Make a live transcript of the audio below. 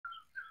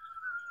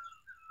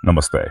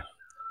Namaste,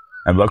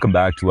 and welcome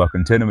back to our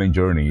continuing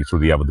journey through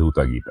the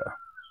Avadhuta Gita.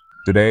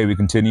 Today we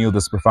continue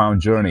this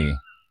profound journey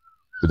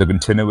with a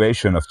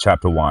continuation of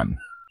chapter 1,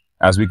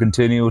 as we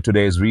continue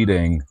today's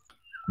reading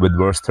with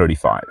verse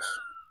 35.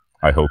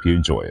 I hope you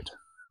enjoy it.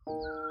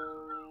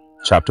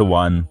 Chapter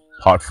 1,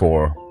 part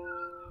 4,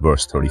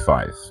 verse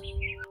 35.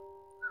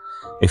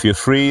 If you're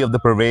free of the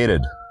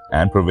pervaded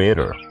and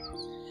pervader,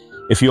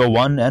 if you are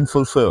one and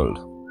fulfilled,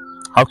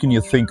 how can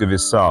you think of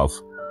yourself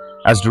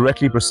as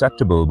directly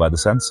perceptible by the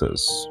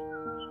senses,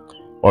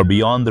 or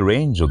beyond the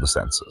range of the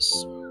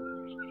senses?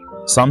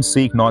 Some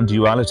seek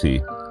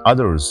non-duality,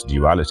 others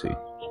duality.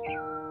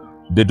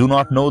 They do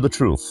not know the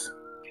truth,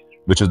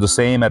 which is the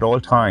same at all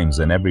times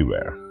and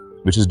everywhere,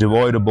 which is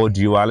devoid of both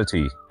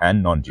duality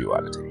and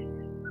non-duality.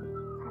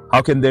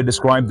 How can they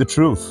describe the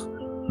truth,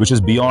 which is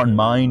beyond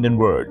mind and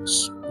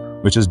words,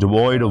 which is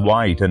devoid of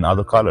white and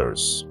other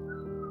colors,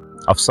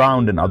 of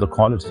sound and other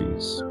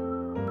qualities?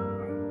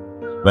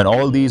 When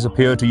all these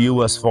appear to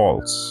you as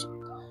false,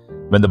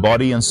 when the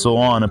body and so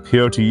on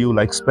appear to you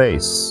like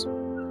space,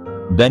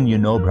 then you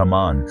know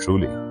Brahman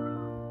truly.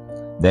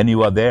 Then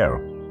you are there,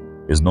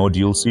 is no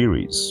dual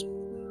series.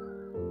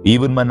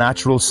 Even my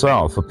natural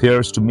self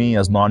appears to me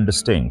as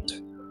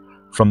non-distinct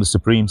from the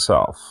Supreme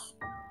Self.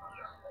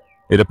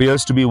 It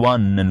appears to be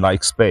one and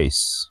like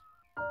space.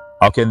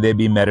 How can there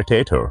be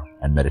meditator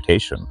and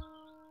meditation?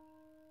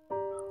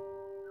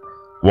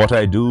 What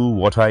I do,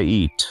 what I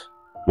eat,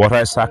 what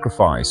I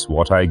sacrifice,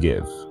 what I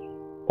give,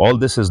 all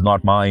this is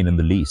not mine in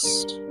the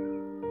least.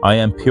 I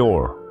am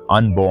pure,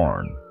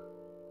 unborn,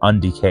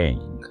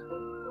 undecaying.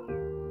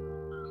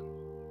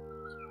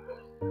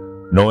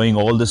 Knowing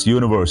all this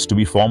universe to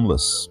be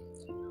formless,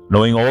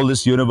 knowing all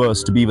this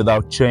universe to be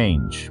without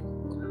change,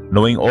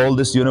 knowing all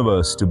this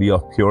universe to be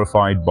of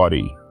purified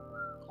body,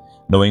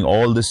 knowing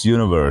all this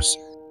universe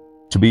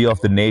to be of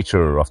the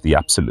nature of the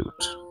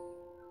Absolute.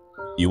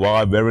 You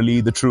are verily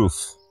the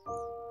truth.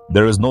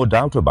 There is no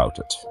doubt about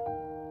it.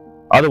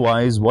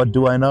 Otherwise, what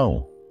do I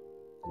know?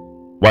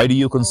 Why do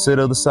you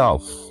consider the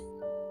self,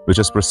 which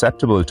is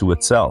perceptible to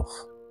itself,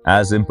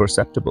 as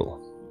imperceptible?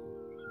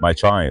 My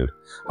child,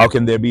 how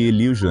can there be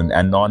illusion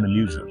and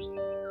non-illusion,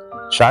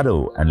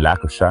 shadow and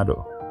lack of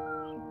shadow?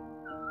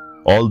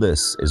 All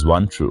this is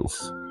one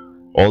truth.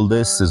 All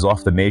this is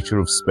of the nature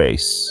of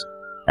space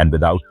and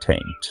without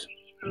taint.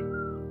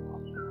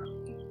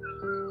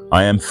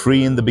 I am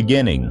free in the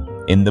beginning,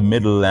 in the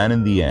middle, and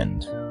in the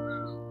end.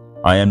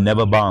 I am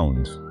never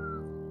bound.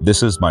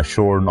 This is my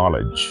sure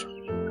knowledge,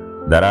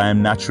 that I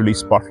am naturally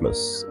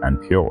spotless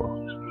and pure.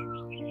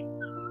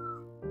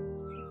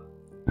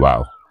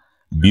 Wow,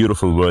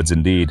 beautiful words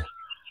indeed.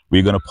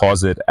 We're going to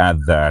pause it at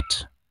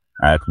that,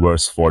 at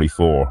verse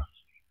 44.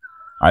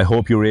 I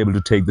hope you're able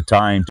to take the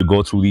time to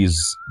go through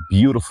these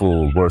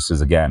beautiful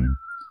verses again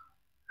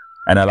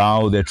and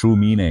allow their true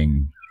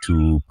meaning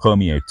to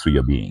permeate through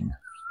your being.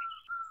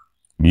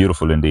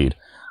 Beautiful indeed.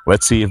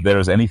 Let's see if there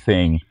is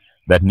anything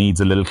that needs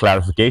a little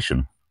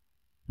clarification.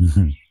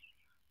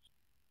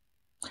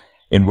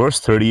 In verse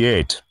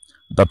 38,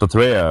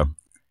 Dattatreya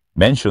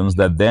mentions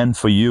that then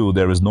for you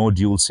there is no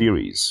dual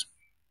series.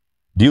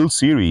 Dual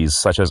series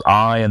such as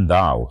I and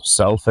thou,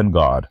 self and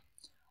God,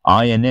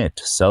 I and it,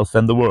 self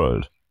and the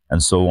world,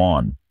 and so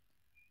on.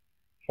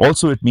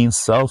 Also it means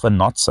self and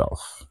not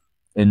self.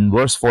 In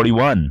verse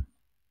 41,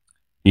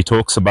 he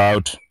talks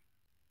about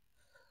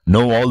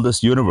know all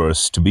this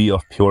universe to be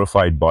of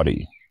purified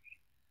body.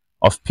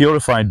 Of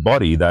purified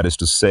body, that is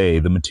to say,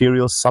 the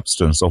material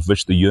substance of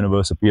which the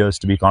universe appears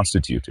to be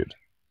constituted,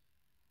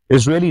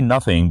 is really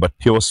nothing but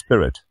pure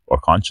spirit or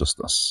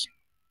consciousness.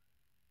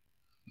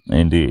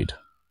 Indeed,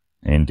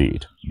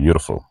 indeed,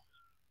 beautiful.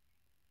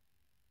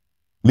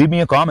 Leave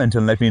me a comment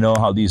and let me know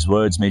how these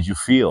words made you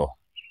feel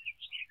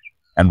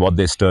and what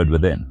they stirred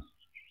within.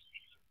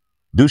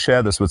 Do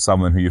share this with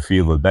someone who you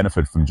feel will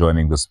benefit from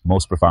joining this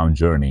most profound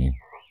journey.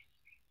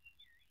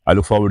 I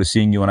look forward to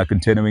seeing you on a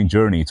continuing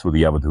journey through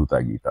the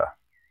Avadhuta Gita.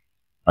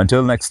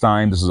 Until next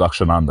time, this is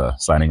AkshÄnanda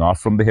signing off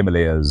from the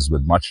Himalayas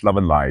with much love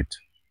and light.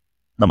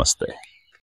 Namaste.